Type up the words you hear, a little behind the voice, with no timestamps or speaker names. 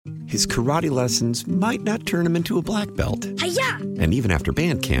his karate lessons might not turn him into a black belt. Hi-ya! And even after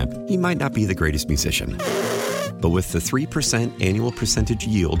band camp, he might not be the greatest musician. But with the 3% annual percentage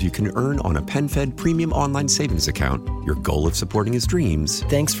yield you can earn on a PenFed premium online savings account, your goal of supporting his dreams...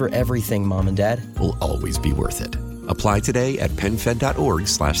 Thanks for everything, Mom and Dad. ...will always be worth it. Apply today at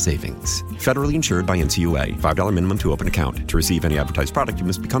PenFed.org/savings. Federally insured by NCUA. $5 minimum to open account. To receive any advertised product, you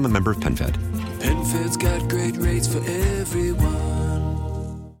must become a member of PenFed. PenFed's got great rates for everyone.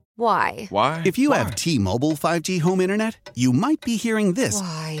 Why? Why? If you have T-Mobile 5G home internet, you might be hearing this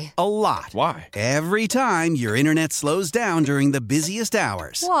Why? a lot. Why? Every time your internet slows down during the busiest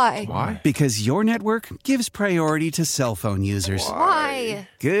hours. Why? Why? Because your network gives priority to cell phone users. Why?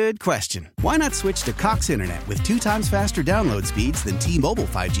 Good question. Why not switch to Cox Internet with 2 times faster download speeds than T-Mobile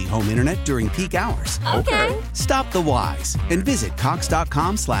 5G home internet during peak hours? Okay. Stop the whys and visit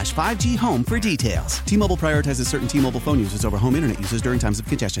cox.com/5G home for details. T-Mobile prioritizes certain T-Mobile phone users over home internet users during times of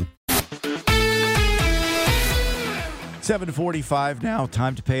congestion. 7:45 now.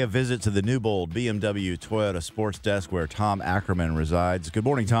 Time to pay a visit to the Newbold BMW Toyota Sports Desk where Tom Ackerman resides. Good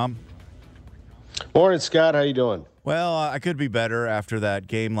morning, Tom. Morning, Scott. How you doing? Well, I could be better after that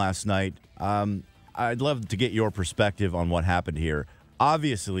game last night. I'd love to get your perspective on what happened here.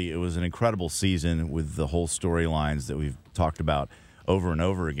 Obviously, it was an incredible season with the whole storylines that we've talked about over and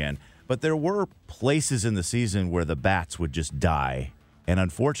over again. But there were places in the season where the bats would just die. And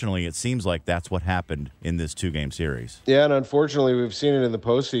unfortunately, it seems like that's what happened in this 2-game series. Yeah, and unfortunately, we've seen it in the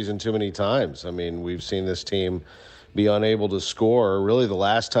postseason too many times. I mean, we've seen this team be unable to score. Really, the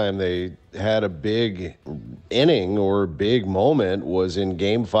last time they had a big inning or big moment was in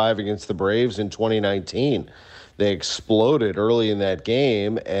Game 5 against the Braves in 2019. They exploded early in that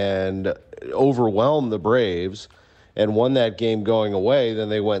game and overwhelmed the Braves and won that game going away. Then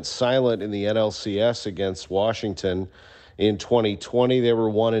they went silent in the NLCS against Washington. In 2020, they were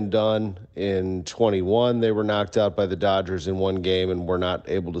one and done. In 21, they were knocked out by the Dodgers in one game and were not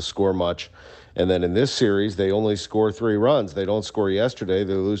able to score much. And then in this series, they only score 3 runs. They don't score yesterday.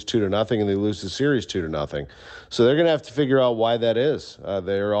 They lose 2-0, and they lose the series 2-0. So they're going to have to figure out why that is.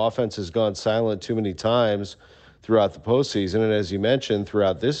 Their offense has gone silent too many times throughout the postseason, and as you mentioned,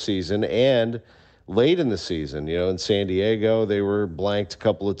 throughout this season and late in the season. You know, in San Diego, they were blanked a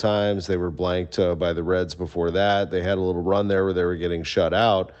couple of times. They were blanked by the Reds before that. They had a little run there where they were getting shut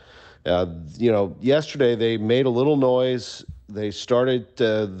out. Yesterday they made a little noise. They started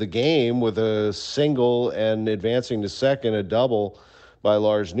the game with a single and advancing to second, a double by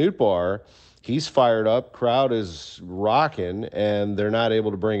Lars Nootbaar. He's fired up. Crowd is rocking, and they're not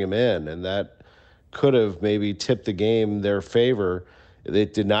able to bring him in. And that could have maybe tipped the game their favor.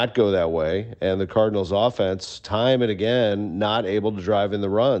 It did not go that way, and the Cardinals' offense, time and again, not able to drive in the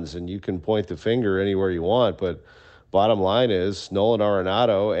runs. And you can point the finger anywhere you want, but bottom line is Nolan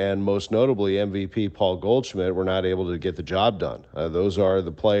Arenado and most notably MVP Paul Goldschmidt were not able to get the job done. Those are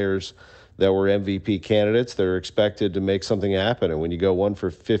the players that were MVP candidates. They're expected to make something happen, and when you go 1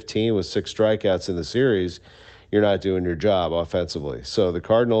 for 15 with 6 strikeouts in the series, you're not doing your job offensively. So the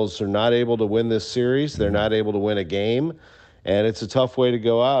Cardinals are not able to win this series. They're not able to win a game. And it's a tough way to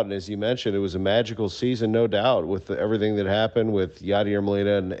go out. And as you mentioned, it was a magical season, no doubt, with everything that happened with Yadier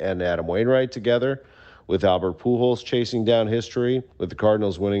Molina and Adam Wainwright together, with Albert Pujols chasing down history, with the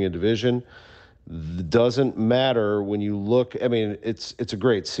Cardinals winning a division. It doesn't matter when you look. I mean, it's a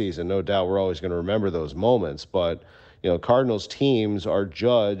great season, no doubt. We're always going to remember those moments. But, Cardinals teams are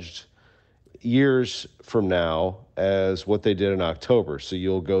judged years from now as what they did in October. So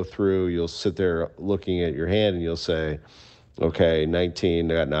you'll sit there looking at your hand and you'll say, okay, 19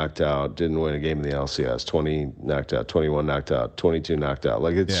 got knocked out, didn't win a game in the LCS, 20 knocked out, 21 knocked out, 22 knocked out.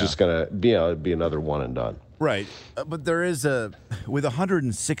 Like, it's just going to be another one and done. Right. But there is with a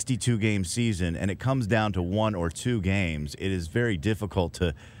 162-game season, and it comes down to 1 or 2 games, it is very difficult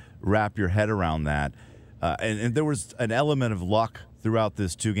to wrap your head around that. And there was an element of luck throughout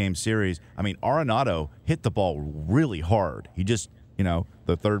this 2-game series. I mean, Arenado hit the ball really hard. He just,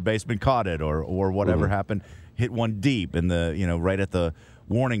 the third baseman caught it or whatever happened. Hit one deep in the, right at the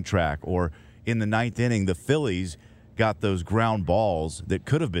warning track, or in the 9th inning, the Phillies got those ground balls that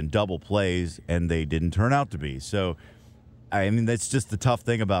could have been double plays, and they didn't turn out to be. So, I mean, that's just the tough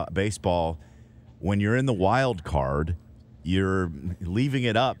thing about baseball. When you're in the wild card, you're leaving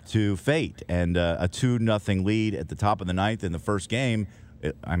it up to fate, and a 2-0 lead at the top of the 9th in the first game.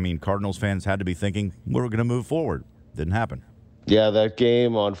 Cardinals fans had to be thinking, we're going to move forward. Didn't happen. Yeah, that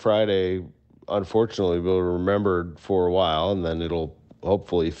game on Friday, unfortunately, we'll remember for a while, and then it'll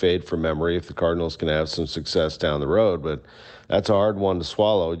hopefully fade from memory if the Cardinals can have some success down the road. But that's a hard one to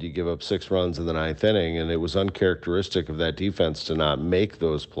swallow. You give up 6 runs in the 9th inning, and it was uncharacteristic of that defense to not make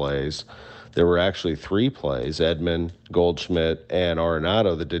those plays. There were actually 3 plays, Edman, Goldschmidt, and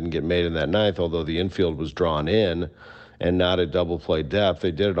Arenado, that didn't get made in that 9th, although the infield was drawn in and not at double play depth.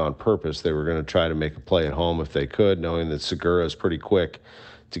 They did it on purpose. They were going to try to make a play at home if they could, knowing that Segura is pretty quick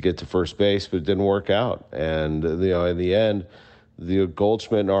to get to first base, but it didn't work out. And, in the end, the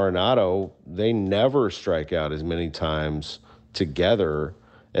Goldschmidt and Arenado, they never strike out as many times together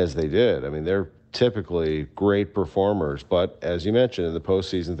as they did. I mean, they're typically great performers, but as you mentioned, in the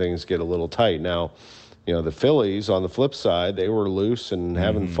postseason, things get a little tight. Now, the Phillies, on the flip side, they were loose and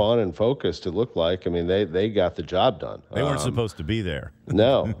having fun and focused, it looked like. I mean, they got the job done. They weren't supposed to be there.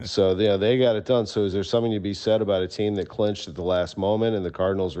 No. So, they got it done. So is there something to be said about a team that clinched at the last moment and the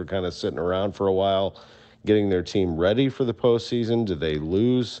Cardinals were kind of sitting around for a while, getting their team ready for the postseason? Did they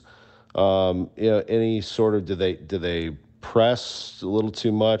lose any sort of, did they press a little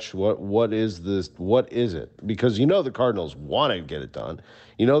too much? What is this? What is it? Because the Cardinals want to get it done.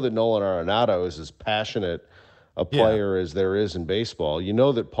 That Nolan Arenado is as passionate a player as there is in baseball.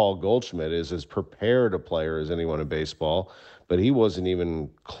 That Paul Goldschmidt is as prepared a player as anyone in baseball, but he wasn't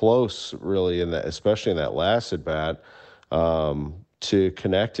even close really especially in that last at bat, to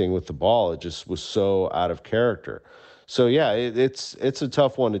connecting with the ball. It just was so out of character. So it's a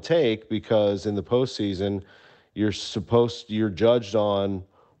tough one to take, because in the postseason, you're judged on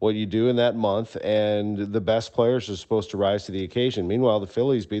what you do in that month, and the best players are supposed to rise to the occasion. Meanwhile, the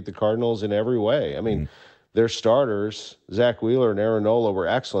Phillies beat the Cardinals in every way. I mean, their starters, Zach Wheeler and Aaron Nola, were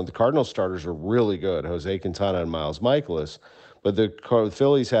excellent. The Cardinals starters are really good, Jose Quintana and Miles Mikolas. But the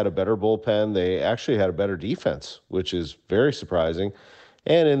Phillies had a better bullpen. They actually had a better defense, which is very surprising.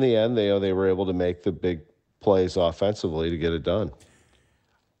 And in the end, they were able to make the big plays offensively to get it done.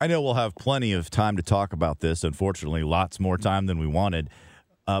 I know we'll have plenty of time to talk about this. Unfortunately, lots more time than we wanted.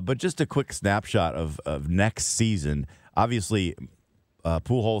 But just a quick snapshot of next season. Obviously,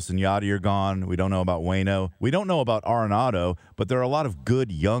 Pujols and Yadi are gone. We don't know about Waino. We don't know about Arenado, but there are a lot of good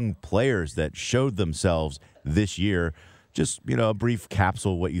young players that showed themselves this year. Just, a brief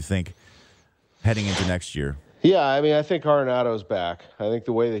capsule, what you think heading into next year. Yeah, I mean, I think Arenado's back. I think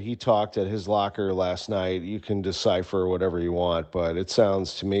the way that he talked at his locker last night, you can decipher whatever you want, but it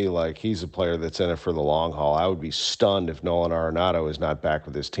sounds to me like he's a player that's in it for the long haul. I would be stunned if Nolan Arenado is not back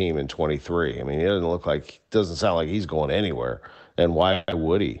with his team in 23. I mean, it doesn't sound like he's going anywhere. And why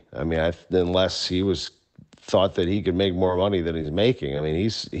would he? I mean, unless he thought that he could make more money than he's making. I mean,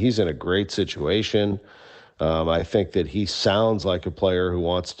 he's in a great situation. I think that he sounds like a player who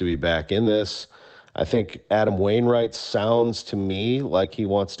wants to be back in this. I think Adam Wainwright sounds to me like he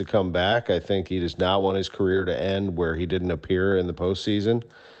wants to come back. I think he does not want his career to end where he didn't appear in the postseason,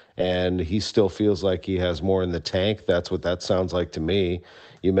 and he still feels like he has more in the tank. That's what that sounds like to me.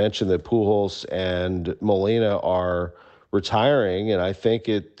 You mentioned that Pujols and Molina are retiring, and I think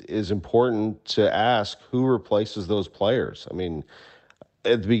it is important to ask who replaces those players. I mean,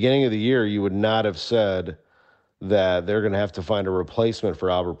 at the beginning of the year, you would not have said that they're going to have to find a replacement for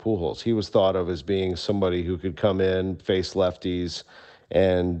Albert Pujols. He was thought of as being somebody who could come in, face lefties,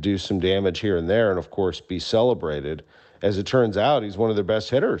 and do some damage here and there, and of course be celebrated. As it turns out, he's one of their best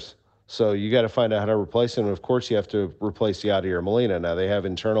hitters. So you got to find out how to replace him. And of course, you have to replace Yadi or Molina. Now, they have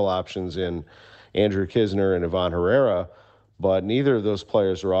internal options in Andrew Kisner and Ivan Herrera, but neither of those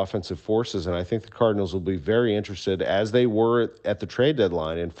players are offensive forces, and I think the Cardinals will be very interested, as they were at the trade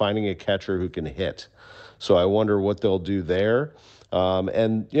deadline, in finding a catcher who can hit. So I wonder what they'll do there.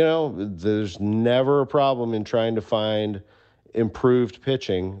 There's never a problem in trying to find improved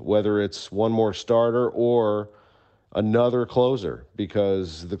pitching, whether it's one more starter or another closer,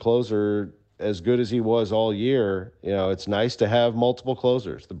 because the closer, as good as he was all year, it's nice to have multiple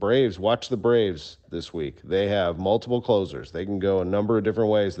closers. The Braves, watch the Braves this week. They have multiple closers. They can go a number of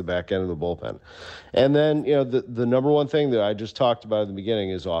different ways, the back end of the bullpen. And then, the number one thing that I just talked about at the beginning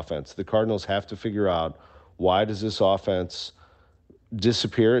is offense. The Cardinals have to figure out, why does this offense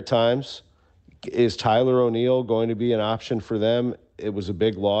disappear at times? Is Tyler O'Neill going to be an option for them? It was a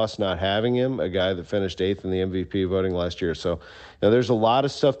big loss not having him, a guy that finished 8th in the MVP voting last year. So there's a lot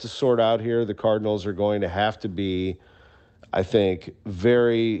of stuff to sort out here. The Cardinals are going to have to be, I think,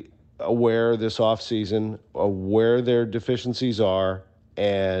 very aware this offseason of where their deficiencies are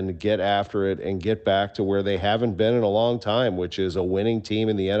and get after it and get back to where they haven't been in a long time, which is a winning team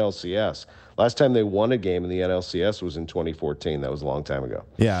in the NLCS. Last time they won a game in the NLCS was in 2014. That was a long time ago.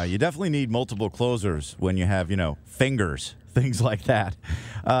 Yeah, you definitely need multiple closers when you have, fingers, things like that.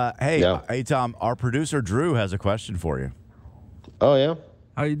 Hey, Tom, our producer Drew has a question for you. Oh, yeah?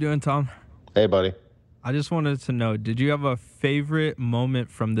 How you doing, Tom? Hey, buddy. I just wanted to know, did you have a favorite moment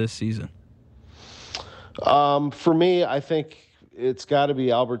from this season? For me, I think it's got to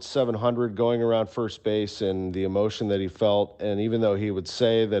be Albert's 700 going around first base and the emotion that he felt. And even though he would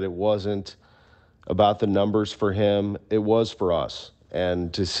say that it wasn't about the numbers for him, it was for us.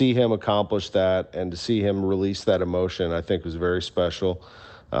 And to see him accomplish that and to see him release that emotion, I think was very special.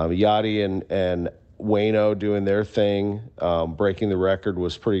 Yachty and Waino doing their thing, breaking the record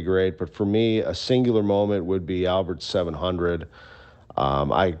was pretty great. But for me, a singular moment would be Albert's 700.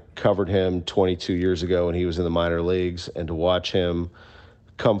 I covered him 22 years ago when he was in the minor leagues, and to watch him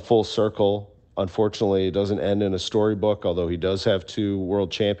come full circle, unfortunately, it doesn't end in a storybook, although he does have 2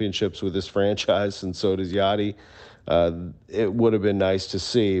 world championships with this franchise, and so does Yachty. It would have been nice to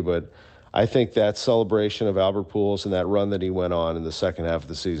see, but I think that celebration of Albert Pujols and that run that he went on in the second half of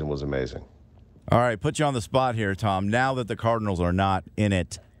the season was amazing. All right, put you on the spot here, Tom. Now that the Cardinals are not in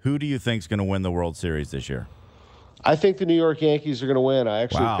it, who do you think is going to win the World Series this year? I think the New York Yankees are going to win. I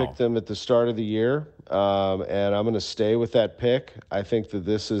actually picked them at the start of the year, and I'm going to stay with that pick. I think that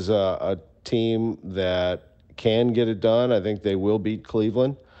this is a team that can get it done. I think they will beat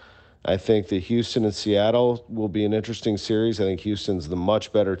Cleveland. I think that Houston and Seattle will be an interesting series. I think Houston's the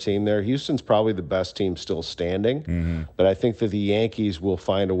much better team there. Houston's probably the best team still standing, but I think that the Yankees will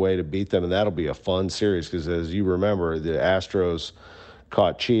find a way to beat them, and that'll be a fun series because, as you remember, the Astros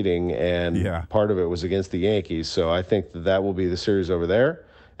caught cheating, and part of it was against the Yankees. So I think that will be the series over there.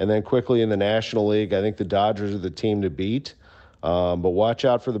 And then quickly in the National League, I think the Dodgers are the team to beat. But watch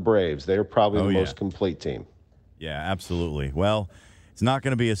out for the Braves. They're probably the most complete team. Yeah, absolutely. Well, it's not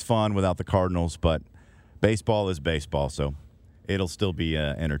going to be as fun without the Cardinals, but baseball is baseball, so it'll still be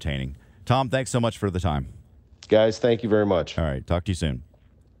entertaining. Tom, thanks so much for the time. Guys, thank you very much. All right, talk to you soon.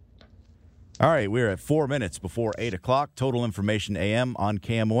 All right, we're at 4 minutes before 8 o'clock. Total Information AM on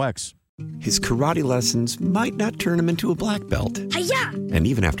KMOX. His karate lessons might not turn him into a black belt. Hi-ya! And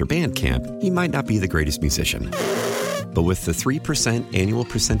even after band camp, he might not be the greatest musician. But with the 3% annual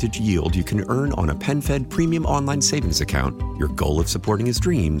percentage yield you can earn on a PenFed premium online savings account, your goal of supporting his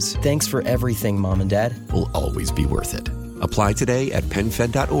dreams... Thanks for everything, Mom and Dad. ...will always be worth it. Apply today at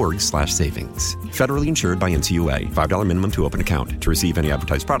PenFed.org/savings. Federally insured by NCUA. $5 minimum to open account. To receive any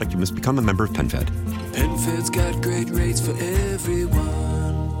advertised product, you must become a member of PenFed. PenFed's got great rates for everyone.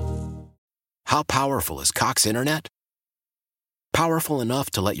 How powerful is Cox Internet? Powerful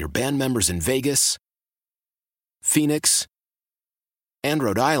enough to let your band members in Vegas, Phoenix, and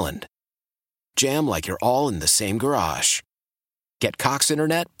Rhode Island jam like you're all in the same garage. Get Cox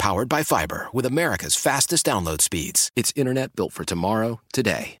Internet powered by fiber with America's fastest download speeds. It's internet built for tomorrow,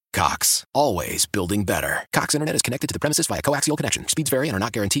 today. Cox, always building better. Cox Internet is connected to the premises via coaxial connection. Speeds vary and are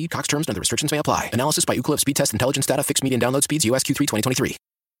not guaranteed. Cox terms and other restrictions may apply. Analysis by Ookla Speed Test Intelligence Data. Fixed median download speeds. US Q3 2023.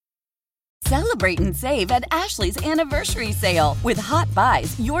 Celebrate and save at Ashley's Anniversary Sale. With Hot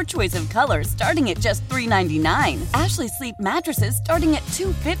Buys, your choice of colors starting at just $3.99. Ashley Sleep mattresses starting at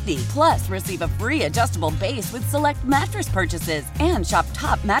 $2.50. Plus, receive a free adjustable base with select mattress purchases. And shop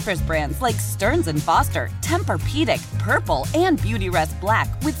top mattress brands like Stearns & Foster, Tempur-Pedic, Purple, and Beautyrest Black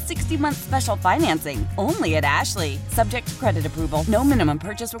with 60-month special financing. Only at Ashley. Subject to credit approval. No minimum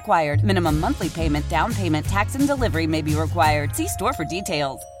purchase required. Minimum monthly payment, down payment, tax, and delivery may be required. See store for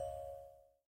details.